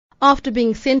After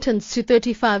being sentenced to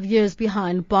 35 years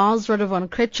behind bars, Radovan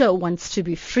Krejcir wants to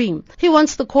be free. He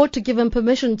wants the court to give him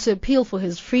permission to appeal for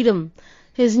his freedom.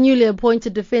 His newly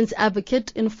appointed defense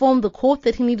advocate informed the court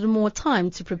that he needed more time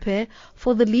to prepare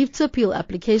for the leave to appeal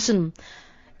application.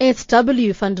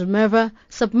 SW van der Merwe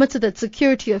submitted that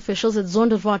security officials at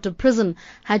Zonderwater prison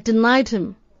had denied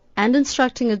him and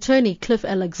instructing attorney Cliff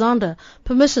Alexander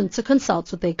permission to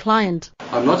consult with their client.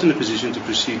 I'm not in a position to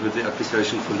proceed with the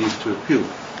application for leave to appeal.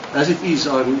 As it is,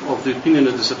 I'm of the opinion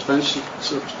that the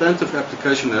substantive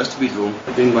application has to be drawn.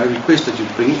 Then my request that you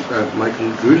make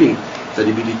a ruling that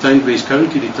he be detained where he's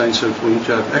currently detained, so for him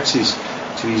to have access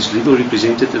to his legal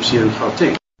representatives here in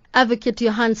Gauteng. Advocate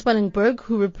Johan Spanningberg,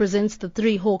 who represents the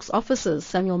three Hawks officers,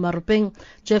 Samuel Marupeng,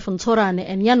 Jeff Ntorane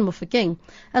and Jan Mofokeng,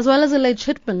 as well as alleged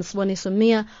hitman Swane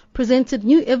Somia, presented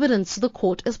new evidence to the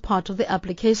court as part of the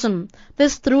application.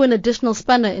 This threw an additional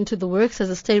spanner into the works as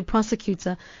the state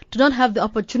prosecutor did not have the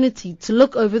opportunity to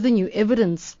look over the new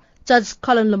evidence. Judge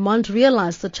Colin Lamont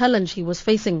realized the challenge he was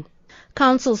facing.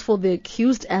 Counsels for the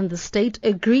accused and the state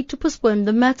agreed to postpone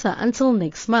the matter until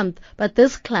next month, but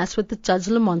this clashed with the Judge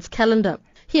Lamont's calendar.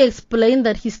 He explained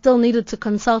that he still needed to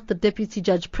consult the Deputy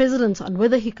Judge President on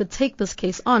whether he could take this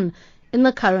case on in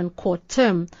the current court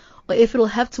term, or if it will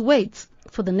have to wait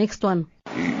for the next one.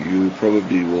 You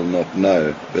probably will not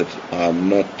know, but I'm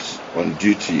not on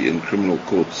duty in criminal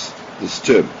courts this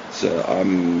term. So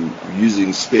I'm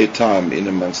using spare time in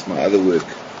amongst my other work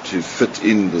to fit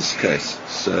in this case.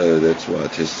 So that's why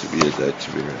it has to be a date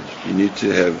to be arranged. You need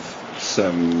to have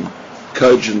some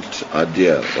cogent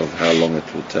idea of how long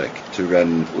it will take to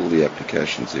run all the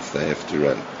applications if they have to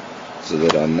run, so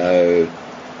that I know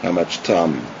how much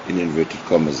time, in inverted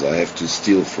commas, I have to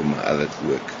steal from my other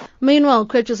work. Meanwhile,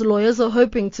 Krejcir's lawyers are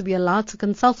hoping to be allowed to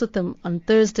consult with them on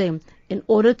Thursday in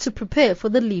order to prepare for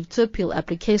the leave to appeal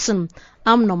application.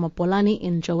 I'm Noma Polani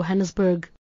in Johannesburg.